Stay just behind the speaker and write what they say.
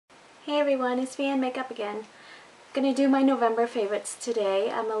Hey everyone, it's Vian Makeup again. Gonna do my November favorites today.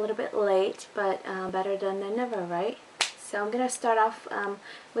 I'm a little bit late, but better done than never, right? So I'm gonna start off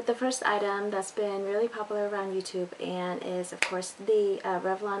with the first item that's been really popular around YouTube, and is of course the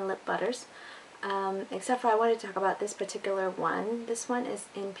Revlon lip butters. Except for I wanted to talk about this particular one. This one is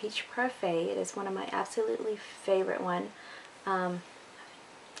in Peach Parfait. It is one of my absolutely favorite one.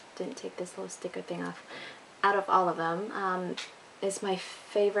 Didn't take this little sticker thing off. Out of all of them, it's my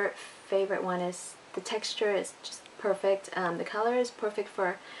favorite one. Is the texture is just perfect. The color is perfect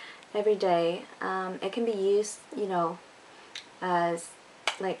for every day. It can be used, you know, as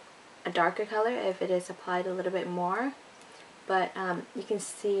like a darker color if it is applied a little bit more. But you can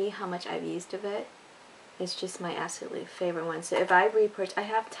see how much I've used of it. It's just my absolutely favorite one. So if I repurchase, I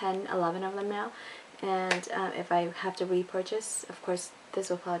have 10, 11 of them now. And if I have to repurchase, of course, this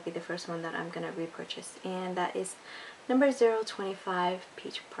will probably be the first one that I'm going to repurchase. And that is number 025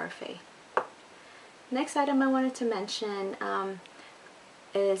 Peach Parfait. Next item I wanted to mention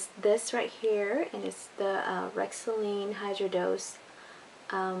is this right here. And it's the Rexylene Hydrodose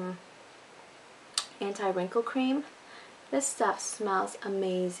Anti-Wrinkle Cream. This stuff smells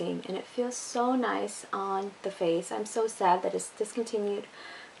amazing and it feels so nice on the face. I'm so sad that it's discontinued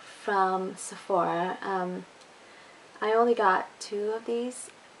from Sephora. I only got 2 of these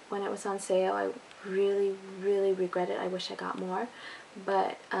when it was on sale. I really regret it. I wish I got more,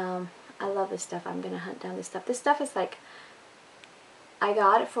 but I love this stuff. I'm gonna hunt down this stuff. This stuff is like, I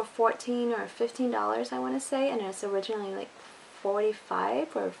got it for $14 or $15 I want to say, and it's originally like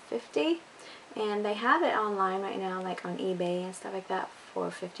 $45 or $50. And they have it online right now, like on eBay and stuff like that, for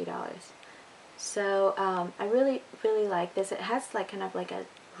 $50. So I really like this. It has like kind of like a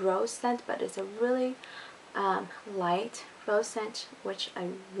rose scent, but it's a really light rose scent, which I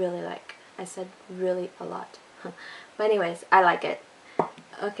really like. I said really a lot. But anyways, I like it.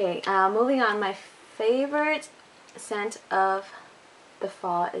 Okay, moving on. My favorite scent of the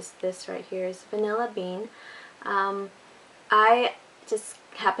fall is this right here. It's Vanilla Bean. I just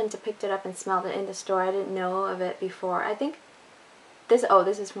happened to pick it up and smelled it in the store. I didn't know of it before. I think this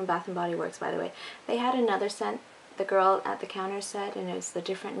is from Bath & Body Works, by the way. They had another scent, the girl at the counter said, and it's a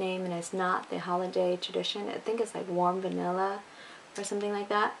different name, and it's not the holiday tradition. I think it's like warm vanilla or something like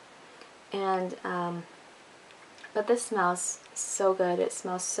that. And but this smells so good. It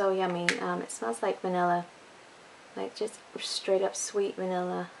smells so yummy. It smells like vanilla, like just straight up sweet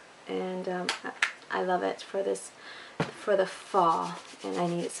vanilla, and I love it for this, for the fall. And I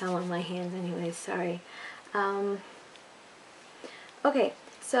need some on my hands anyway, sorry. Okay,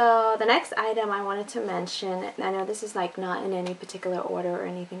 so the next item I wanted to mention, I know this is like not in any particular order or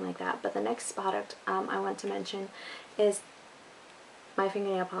anything like that, but the next product I want to mention is my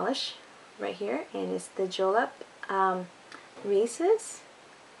fingernail polish right here, and it's the Julep Reese's.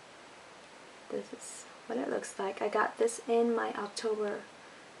 This is what it looks like. I got this in my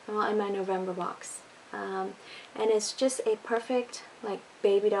in my November box. And it's just a perfect like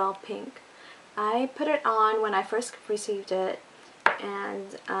baby doll pink. I put it on when I first received it,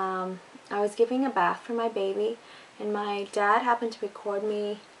 and I was giving a bath for my baby, and my dad happened to record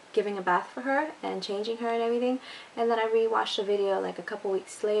me giving a bath for her and changing her and everything, and then I rewatched the video like a couple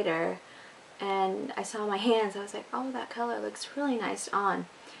weeks later, and I saw my hands. I was like, oh, that color looks really nice on.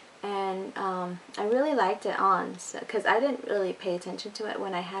 And I really liked it on, because I didn't really pay attention to it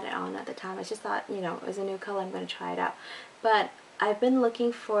when I had it on at the time. I just thought, you know, it was a new color, I'm going to try it out. But I've been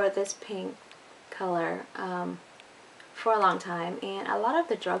looking for this pink color for a long time, and a lot of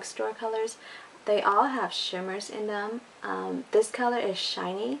the drugstore colors, they all have shimmers in them. This color is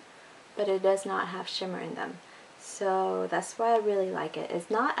shiny, but it does not have shimmer in them. So that's why I really like it. It's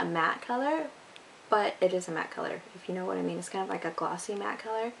not a matte color, but it is a matte color, if you know what I mean. It's kind of like a glossy matte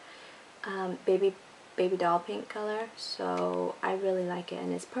color. Baby doll pink color. So I really like it,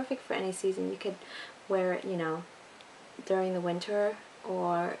 and it's perfect for any season. You could wear it, you know, during the winter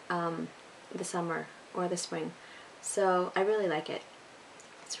or the summer or the spring. So I really like it.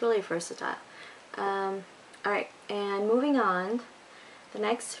 It's really versatile. Alright, and moving on, the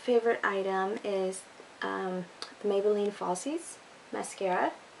next favorite item is the Maybelline Falsies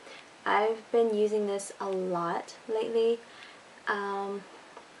mascara. I've been using this a lot lately, and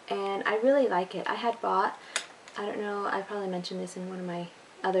I really like it. I had bought, I don't know, I probably mentioned this in one of my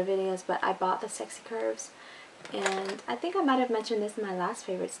other videos, but I bought the Sexy Curves, and I think I might have mentioned this in my last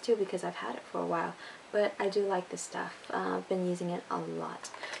favorites too, because I've had it for a while. But I do like this stuff. I've been using it a lot.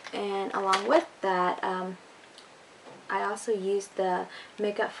 And along with that, I also used the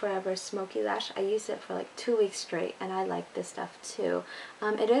Makeup Forever Smoky Lash. I used it for like 2 weeks straight, and I like this stuff too.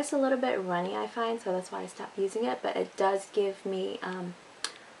 It is a little bit runny, I find, so that's why I stopped using it, but it does give me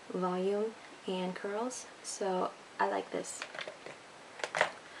volume and curls, so I like this.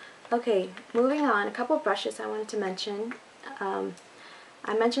 Okay, moving on, a couple of brushes I wanted to mention. I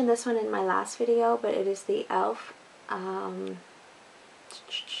mentioned this one in my last video, but it is the e.l.f.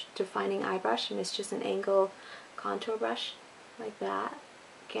 Defining Eye Brush, and it's just an angle contour brush like that.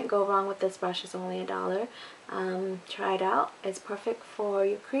 Can't go wrong with this brush. It's only $1. Try it out. It's perfect for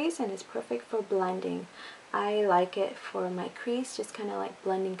your crease and it's perfect for blending. I like it for my crease, just kind of like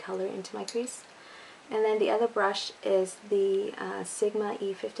blending color into my crease. And then the other brush is the Sigma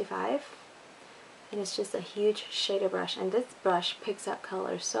E55, and it's just a huge shader brush, and this brush picks up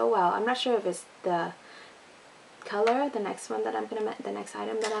color so well. I'm not sure if it's the color, the next item that I'm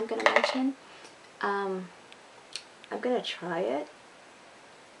gonna mention. I'm gonna try it,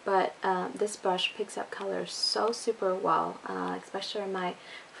 but this brush picks up color so super well, especially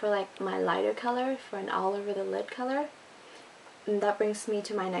for my lighter color, for an all over the lid color. And that brings me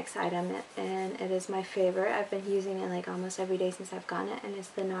to my next item, and it is my favorite. I've been using it like almost every day since I've gotten it, and it's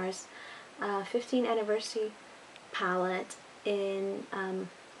the NARS 15th anniversary palette in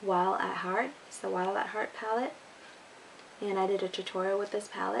Wild at Heart. It's the Wild at Heart palette, and I did a tutorial with this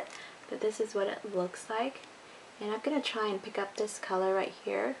palette, but this is what it looks like. And I'm going to try and pick up this color right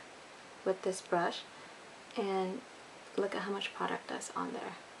here with this brush, and look at how much product that's on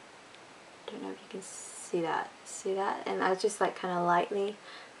there. Don't know if you can see that. See that? And I just like kind of lightly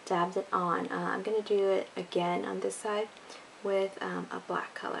dabbed it on. I'm going to do it again on this side with a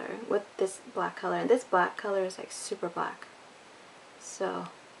black color, with this black color, and this black color is like super black. So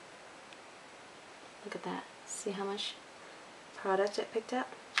look at that. See how much product it picked up?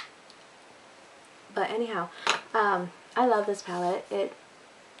 But anyhow, I love this palette.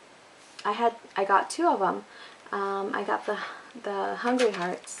 I got two of them. I got the Hungry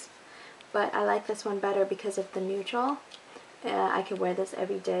Hearts, but I like this one better because of the neutral. I could wear this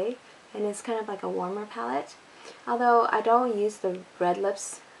every day, and it's kind of like a warmer palette. Although I don't use the Red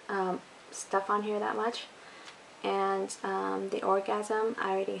Lips stuff on here that much, and the Orgasm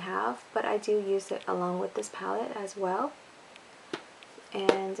I already have, but I do use it along with this palette as well.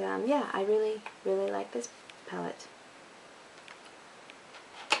 And yeah, I really like this palette.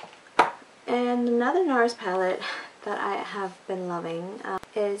 And another NARS palette that I have been loving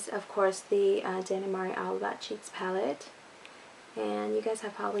is, of course, the Dana Mari All About Cheeks palette. And you guys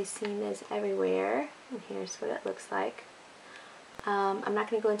have probably seen this everywhere. And here's what it looks like. I'm not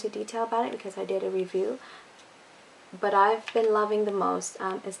going to go into detail about it because I did a review. But I've been loving the most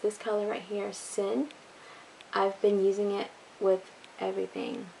is this color right here, Sin. I've been using it with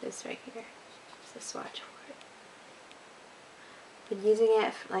everything. This right here. Just a swatch for it. Been using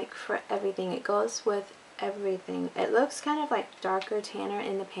it like for everything. It goes with everything. It looks kind of like darker tanner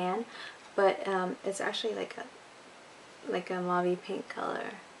in the pan, but it's actually like a mauve pink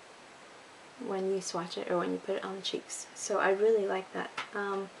color when you swatch it or when you put it on the cheeks. So I really like that.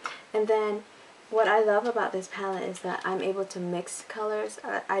 And then what I love about this palette is that I'm able to mix colors.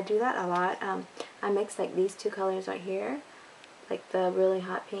 I do that a lot. I mix like these two colors right here, like the really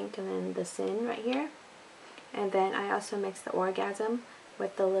hot pink and then the Sin right here. And then I also mix the Orgasm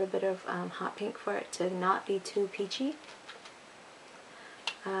with a little bit of hot pink for it to not be too peachy.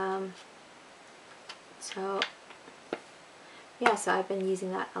 So yeah, so I've been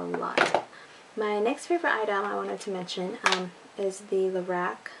using that a lot. My next favorite item I wanted to mention is the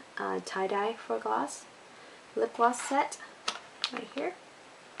Lorac tie-dye for gloss lip gloss set right here.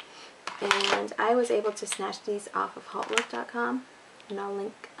 And I was able to snatch these off of HotLook.com, and I'll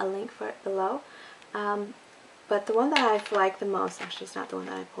link a link for it below. But the one that I've liked the most, actually it's not the one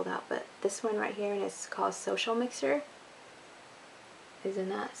that I pulled out, but this one right here, and it's called Social Mixer. Isn't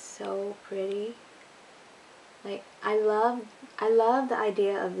that so pretty? Like, I love the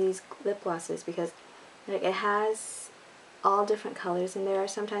idea of these lip glosses because like it has all different colors in there.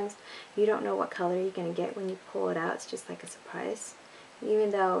 Sometimes you don't know what color you're gonna get when you pull it out. It's just like a surprise.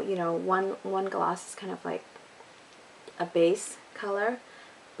 Even though, you know, one gloss is kind of like a base color,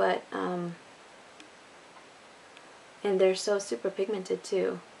 but and they're so super pigmented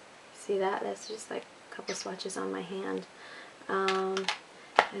too. See that? That's just like a couple swatches on my hand. And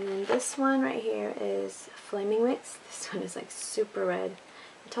then this one right here is Flaming Mix. This one is like super red.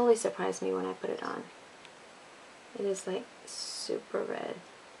 It totally surprised me when I put it on. It is like super red.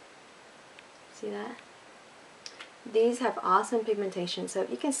 See that? These have awesome pigmentation, so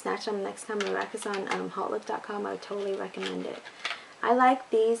if you can snatch them next time Lorac is on HotLook.com, I would totally recommend it. I like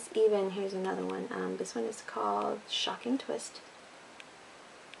these even. Here's another one. This one is called Shocking Twist.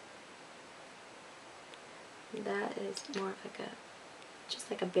 That is more of like just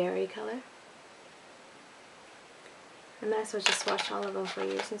like a berry color. I might as well just swatch all of them for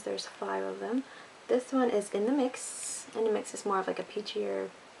you since there's 5 of them. This one is in the mix. In the mix is more of like a peachier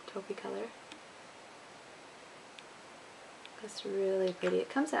taupey color. That's really pretty. It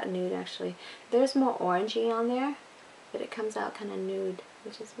comes out nude actually. There's more orangey on there, but it comes out kind of nude,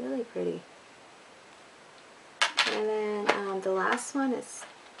 which is really pretty. And then the last one is,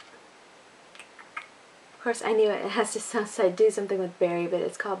 of course I knew it has to do something with berry, but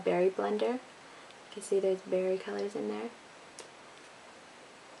it's called Berry Blender. You can see there's berry colors in there.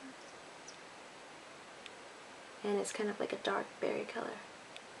 And it's kind of like a dark berry color.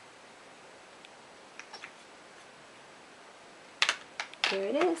 There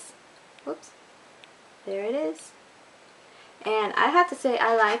it is. Whoops. There it is. And I have to say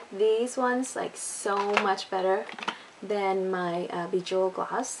I like these ones like so much better than my Bejeweled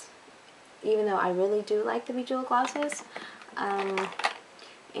gloss, even though I really do like the Bejeweled glosses.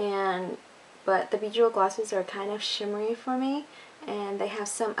 But the Bejeweled glosses are kind of shimmery for me, and they have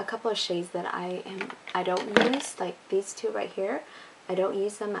a couple of shades that I don't use, like these two right here. I don't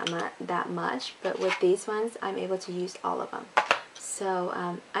use them that much, but with these ones I'm able to use all of them. So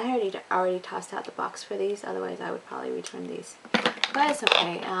I already tossed out the box for these, otherwise I would probably return these. But it's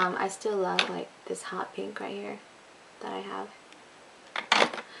okay. I still love like this hot pink right here that I have.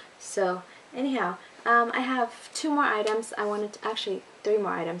 So anyhow, I have 2 more items. Actually 3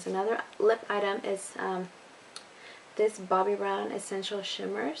 more items. Another lip item is this Bobbi Brown Essential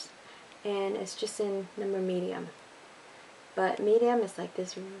Shimmers, and it's just in number medium. But medium is like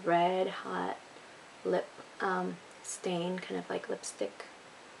this red hot lip stain, kind of like lipstick.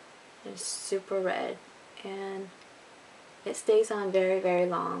 It's super red, and it stays on very, very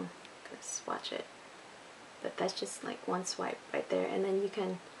long. Just watch it. But that's just like one swipe right there, and then you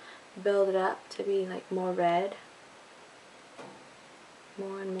can build it up to be like more red,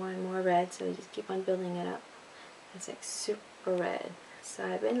 more and more and more red, so you just keep on building it up. It's like super red. So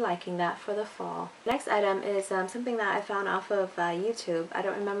I've been liking that for the fall. Next item is something that I found off of YouTube. I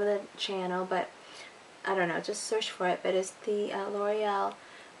don't remember the channel, but I don't know, just search for it. But it's the L'Oreal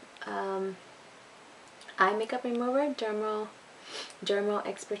eye makeup remover, Dermal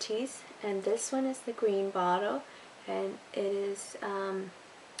Expertise, and this one is the green bottle, and it is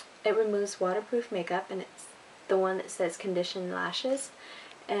it removes waterproof makeup, and it's the one that says condition lashes.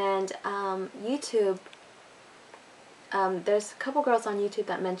 And YouTube, there's a couple girls on YouTube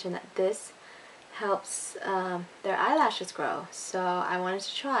that mentioned that this helps their eyelashes grow, so I wanted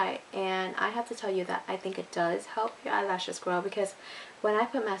to try, and I have to tell you that I think it does help your eyelashes grow, because when I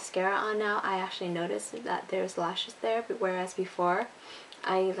put mascara on now, I actually noticed that there's lashes there, but whereas before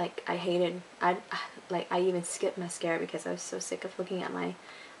I even skipped mascara because I was so sick of looking at my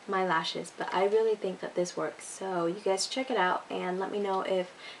lashes. But I really think that this works, so you guys check it out and let me know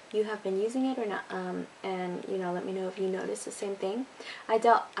if you have been using it or not, and you know, let me know if you notice the same thing. I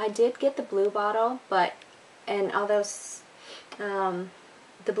did get the blue bottle, and although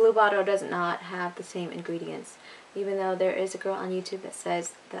the blue bottle does not have the same ingredients, even though there is a girl on YouTube that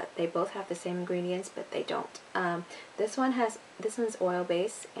says that they both have the same ingredients, but they don't. This one's oil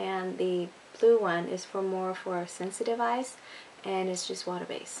based, and the blue one is more for sensitive eyes, and it's just water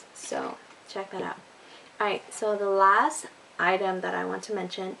based. So check that out. Alright, so the last item that I want to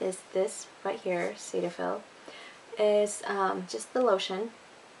mention is this right here, Cetaphil. Is just the lotion,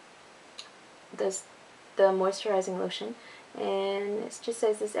 the moisturizing lotion, and it just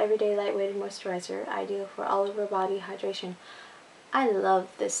says this everyday lightweighted moisturizer, ideal for all over body hydration. I love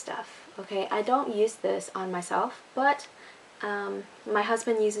this stuff. Okay, I don't use this on myself, but my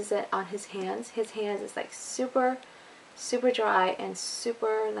husband uses it on his hands. His hands is like super dry and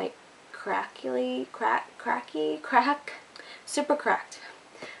super like super cracked.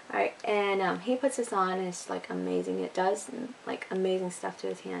 Alright, and he puts this on and it's like amazing. It does like amazing stuff to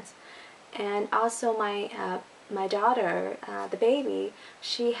his hands. And also my daughter, the baby,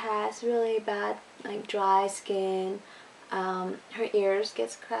 she has really bad like dry skin. Her ears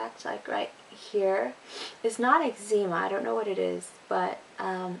gets cracked like right here. It's not eczema, I don't know what it is, but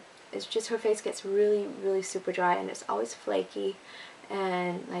it's just her face gets really super dry, and it's always flaky,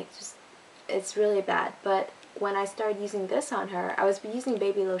 and like just it's really bad. But when I started using this on her, I was using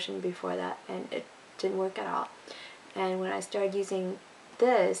baby lotion before that and it didn't work at all. And when I started using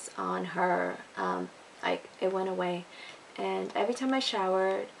this on her, like it went away. And every time I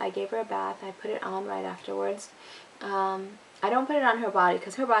showered, I gave her a bath, I put it on right afterwards. I don't put it on her body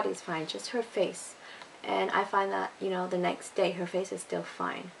because her body is fine, just her face. And I find that, you know, the next day her face is still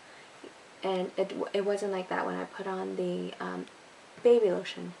fine. And it wasn't like that when I put on the baby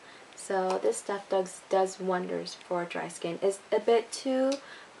lotion. So this stuff does wonders for dry skin. It's a bit too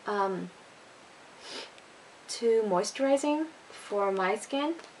too moisturizing for my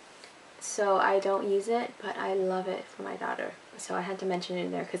skin, so I don't use it, but I love it for my daughter. So I had to mention it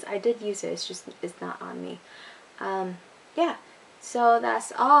in there because I did use it, it's just it's not on me. Yeah, so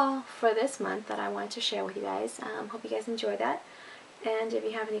that's all for this month that I wanted to share with you guys. Hope you guys enjoyed that. And if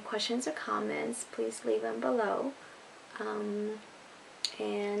you have any questions or comments, please leave them below.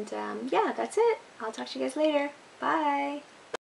 Yeah, that's it. I'll talk to you guys later. Bye.